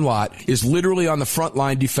Dr. John Lott, is literally on the front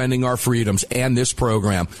line defending our freedoms and this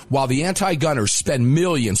program. While the anti-gunners spend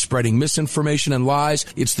millions spreading misinformation and lies,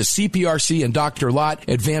 it's the CPRC and Dr. Lott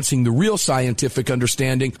advancing the real scientific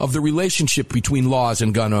understanding of the relationship between laws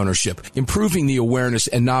and gun ownership, improving the awareness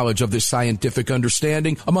and knowledge of this scientific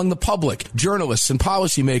understanding among the public, journalists, and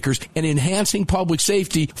policymakers, and enhancing public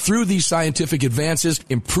safety through these scientific advances,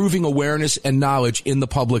 improving awareness and knowledge in the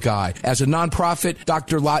public eye. As a nonprofit,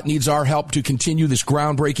 Dr. Lott needs our help to continue this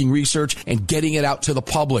groundbreaking research and getting it out to the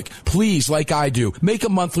public. Please, like I do, make a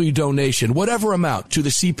monthly donation, whatever amount, to the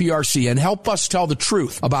CPRC and help us tell the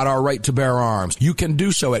truth about our right to bear arms. You can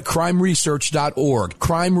do so at crimeresearch.org.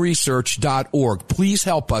 crimeresearch.org. Please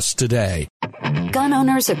help us today. Gun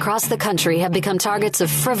owners across the country have become targets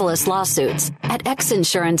of frivolous lawsuits. At X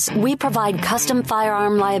Insurance, we provide custom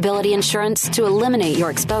firearm liability insurance to eliminate your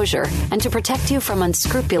exposure and to protect you from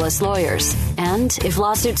unscrupulous lawyers. And if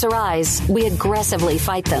lawsuits arise, we aggressively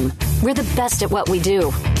fight them. We're the best at what we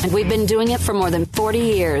do, and we've been doing it for more than 40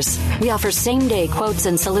 years. We offer same-day quotes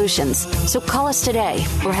and solutions. So call us today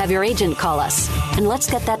or have your agent call us, and let's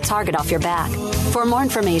get that target off your back. For more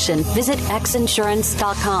information, visit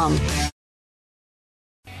xinsurance.com.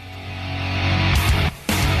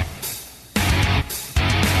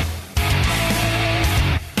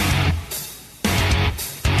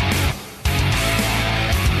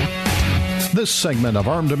 This segment of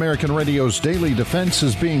Armed American Radio's Daily Defense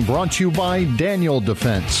is being brought to you by Daniel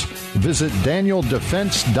Defense. Visit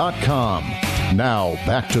DanielDefense.com. Now,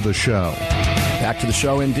 back to the show. Back to the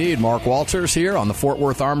show indeed. Mark Walters here on the Fort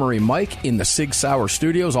Worth Armory mic in the Sig Sauer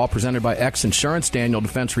Studios, all presented by X Insurance, Daniel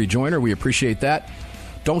Defense Rejoiner. We appreciate that.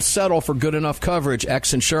 Don't settle for good enough coverage.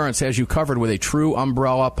 X Insurance has you covered with a true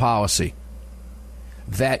umbrella policy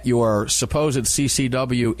that your supposed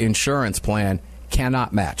CCW insurance plan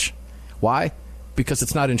cannot match. Why? Because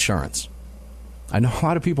it's not insurance. I know a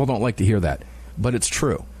lot of people don't like to hear that, but it's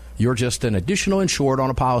true. You're just an additional insured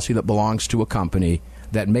on a policy that belongs to a company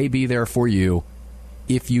that may be there for you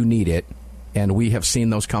if you need it, and we have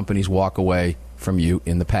seen those companies walk away from you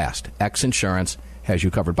in the past. X Insurance has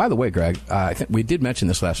you covered. By the way, Greg, I think we did mention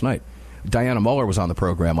this last night. Diana Muller was on the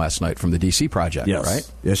program last night from the D.C. Project, yes.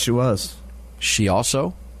 Right? Yes, she was. She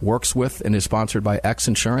also works with and is sponsored by X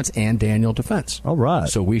Insurance and Daniel Defense. All right.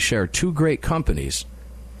 So we share two great companies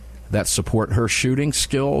that support her shooting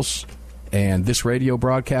skills and this radio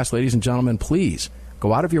broadcast. Ladies and gentlemen, please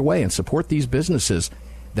go out of your way and support these businesses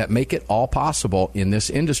that make it all possible in this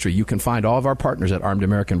industry. You can find all of our partners at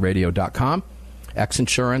armedamericanradio.com. X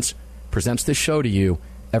Insurance presents this show to you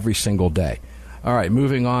every single day. All right,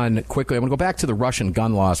 moving on quickly. I'm going to go back to the Russian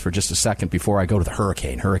gun laws for just a second before I go to the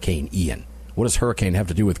Hurricane Ian. What does hurricane have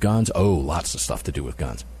to do with guns? Oh, lots of stuff to do with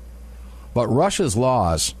guns. But Russia's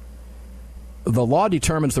laws, the law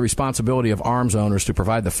determines the responsibility of arms owners to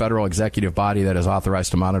provide the federal executive body that is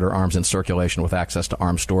authorized to monitor arms in circulation with access to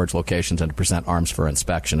arms storage locations and to present arms for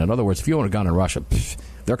inspection. In other words, if you own a gun in Russia,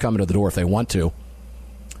 they're coming to the door if they want to.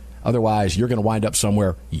 Otherwise, you're going to wind up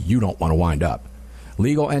somewhere you don't want to wind up.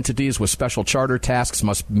 Legal entities with special charter tasks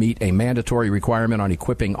must meet a mandatory requirement on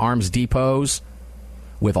equipping arms depots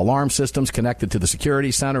with alarm systems connected to the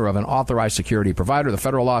security center of an authorized security provider. The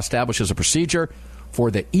federal law establishes a procedure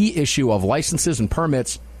for the e-issue of licenses and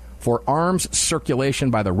permits for arms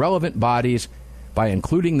circulation by the relevant bodies by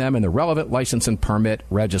including them in the relevant license and permit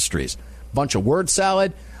registries. Bunch of word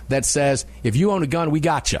salad that says, if you own a gun, we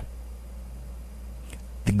got you.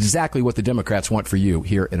 Exactly what the Democrats want for you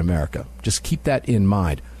here in America. Just keep that in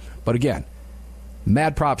mind. But again,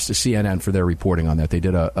 Mad props to CNN for their reporting on that. They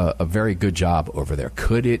did a very good job over there.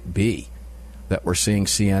 Could it be that we're seeing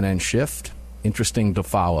CNN shift? Interesting to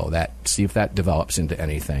follow that, see if that develops into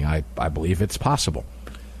anything. I believe it's possible.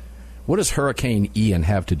 What does Hurricane Ian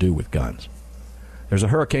have to do with guns? There's a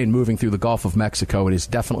hurricane moving through the Gulf of Mexico. It is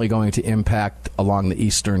definitely going to impact along the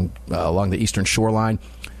eastern shoreline.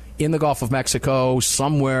 In the Gulf of Mexico,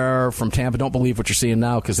 somewhere from Tampa. Don't believe what you're seeing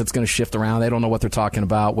now because it's going to shift around. They don't know what they're talking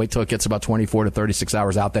about. Wait till it gets about 24 to 36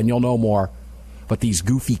 hours out. Then you'll know more. But these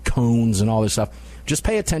goofy cones and all this stuff, just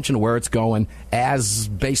pay attention to where it's going as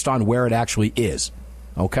based on where it actually is.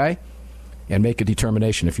 Okay? And make a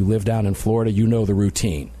determination. If you live down in Florida, you know the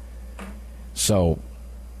routine. So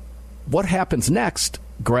what happens next,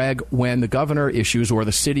 Greg, when the governor issues, or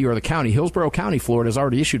the city or the county? Hillsborough County, Florida, has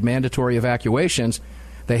already issued mandatory evacuations.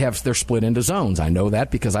 They're split into zones. I know that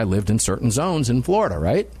because I lived in certain zones in Florida,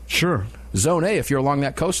 right? Sure. Zone A, if you're along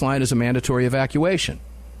that coastline, is a mandatory evacuation.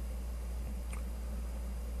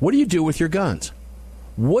 What do you do with your guns?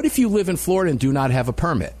 What if you live in Florida and do not have a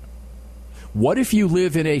permit? What if you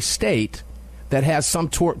live in a state that has some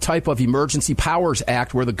type of Emergency Powers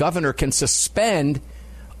Act where the governor can suspend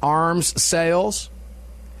arms sales,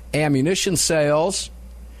 ammunition sales?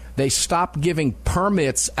 They stop giving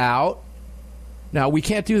permits out. Now, we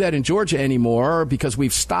can't do that in Georgia anymore because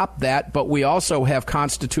we've stopped that, but we also have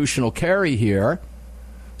constitutional carry here,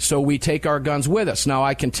 so we take our guns with us. Now,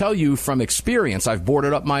 I can tell you from experience, I've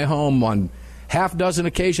boarded up my home on half dozen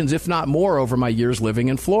occasions, if not more, over my years living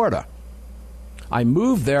in Florida. I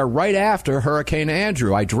moved there right after Hurricane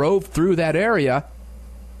Andrew. I drove through that area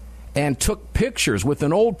and took pictures with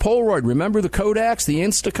an old Polaroid. Remember the Kodaks, the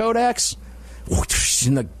Insta Kodaks?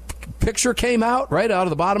 And the picture came out right out of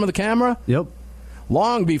the bottom of the camera? Yep.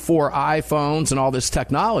 Long before iPhones and all this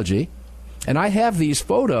technology. And I have these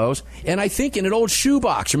photos, and I think in an old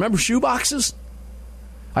shoebox. Remember shoeboxes?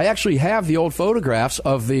 I actually have the old photographs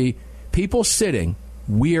of the people sitting,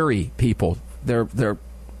 weary people. Their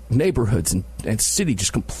neighborhoods and city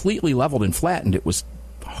just completely leveled and flattened. It was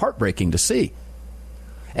heartbreaking to see.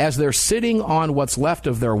 As they're sitting on what's left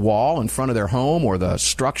of their wall in front of their home or the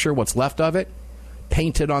structure, what's left of it,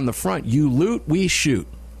 painted on the front, "You loot, we shoot."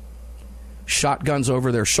 Shotguns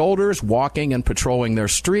over their shoulders, walking and patrolling their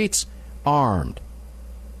streets, armed.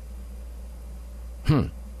 You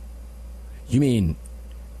mean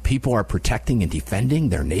people are protecting and defending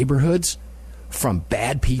their neighborhoods from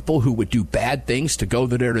bad people who would do bad things to go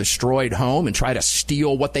to their destroyed home and try to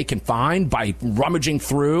steal what they can find by rummaging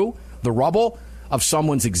through the rubble of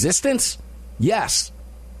someone's existence? Yes.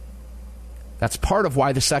 That's part of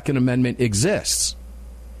why the Second Amendment exists.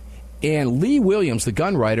 And Lee Williams, the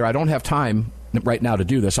gun writer, I don't have time right now to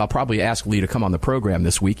do this. I'll probably ask Lee to come on the program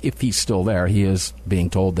this week if he's still there. He is being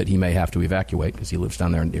told that he may have to evacuate because he lives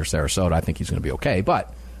down there near Sarasota. I think he's going to be okay,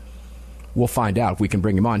 but we'll find out if we can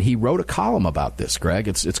bring him on. He wrote a column about this, Greg.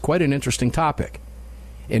 It's quite an interesting topic.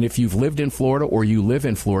 And if you've lived in Florida or you live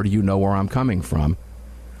in Florida, you know where I'm coming from.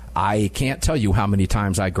 I can't tell you how many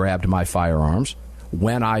times I grabbed my firearms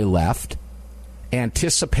when I left,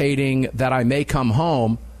 anticipating that I may come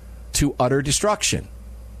home to utter destruction.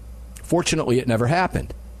 Fortunately, it never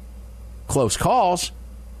happened. Close calls,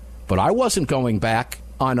 but I wasn't going back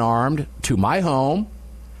unarmed to my home,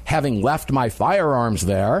 having left my firearms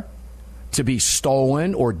there, to be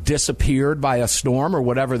stolen or disappeared by a storm or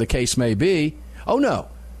whatever the case may be. Oh, no.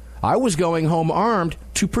 I was going home armed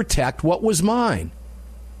to protect what was mine.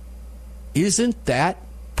 Isn't that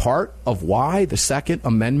part of why the Second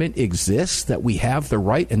Amendment exists, that we have the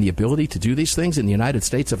right and the ability to do these things in the United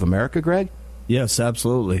States of America, Greg? Yes,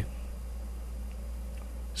 absolutely.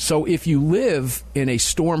 So if you live in a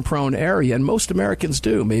storm-prone area, and most Americans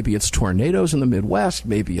do, maybe it's tornadoes in the Midwest,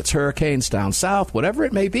 maybe it's hurricanes down south, whatever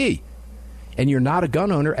it may be, and you're not a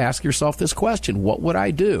gun owner, ask yourself this question: what would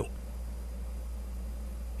I do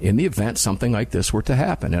in the event something like this were to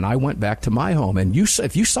happen? And I went back to my home, and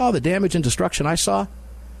if you saw the damage and destruction I saw,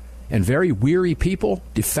 and very weary people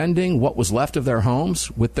defending what was left of their homes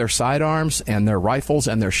with their sidearms and their rifles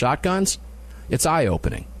and their shotguns, it's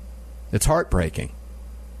eye-opening. It's heartbreaking.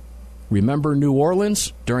 Remember New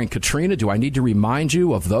Orleans during Katrina? Do I need to remind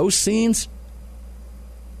you of those scenes?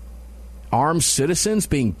 Armed citizens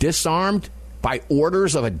being disarmed by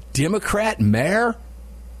orders of a Democrat mayor?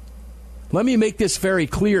 Let me make this very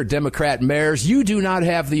clear, Democrat mayors. You do not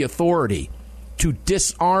have the authority to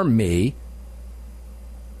disarm me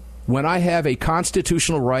when I have a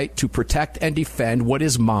constitutional right to protect and defend what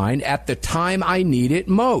is mine at the time I need it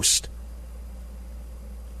most.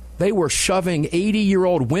 They were shoving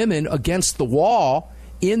 80-year-old women against the wall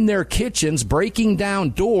in their kitchens, breaking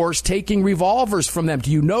down doors, taking revolvers from them.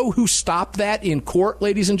 Do you know who stopped that in court,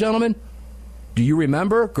 ladies and gentlemen? Do you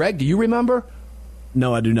remember? Greg, do you remember?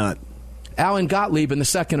 No, I do not. Alan Gottlieb and the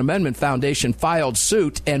Second Amendment Foundation filed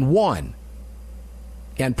suit and won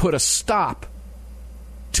and put a stop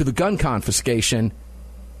to the gun confiscation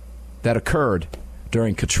that occurred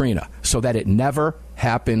during Katrina so that it never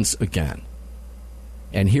happens again.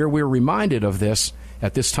 And here we're reminded of this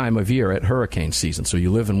at this time of year at hurricane season. So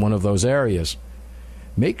you live in one of those areas.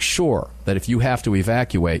 Make sure that if you have to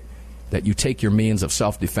evacuate, that you take your means of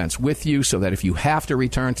self-defense with you so that if you have to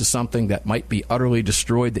return to something that might be utterly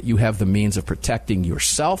destroyed, that you have the means of protecting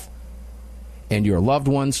yourself and your loved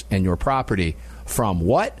ones and your property from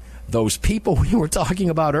what? Those people we were talking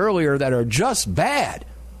about earlier that are just bad.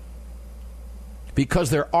 Because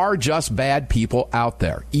there are just bad people out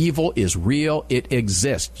there. Evil is real. It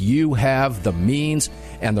exists. You have the means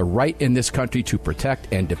and the right in this country to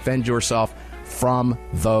protect and defend yourself from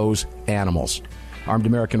those animals. Armed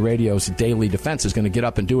American Radio's Daily Defense is going to get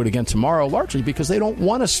up and do it again tomorrow, largely because they don't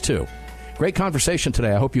want us to. Great conversation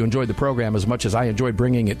today. I hope you enjoyed the program as much as I enjoyed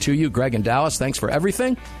bringing it to you. Greg in Dallas, thanks for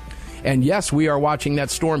everything. And yes, we are watching that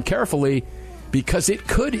storm carefully because it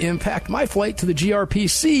could impact my flight to the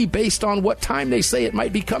GRPC based on what time they say it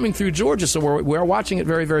might be coming through Georgia. So we're watching it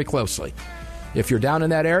very, very closely. If you're down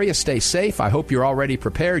in that area, stay safe. I hope you're already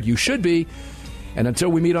prepared. You should be. And until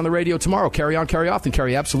we meet on the radio tomorrow, carry on, carry often,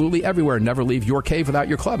 carry absolutely everywhere. Never leave your cave without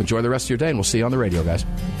your club. Enjoy the rest of your day, and we'll see you on the radio, guys.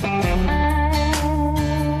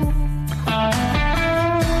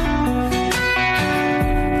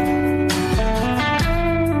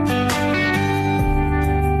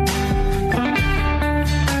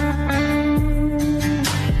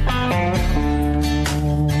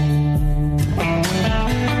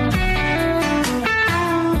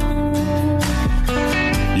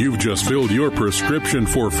 Just filled your prescription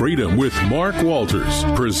for freedom with Mark Walters,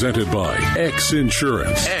 presented by X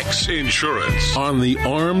Insurance. X Insurance on the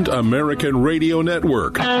Armed American Radio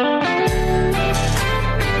Network.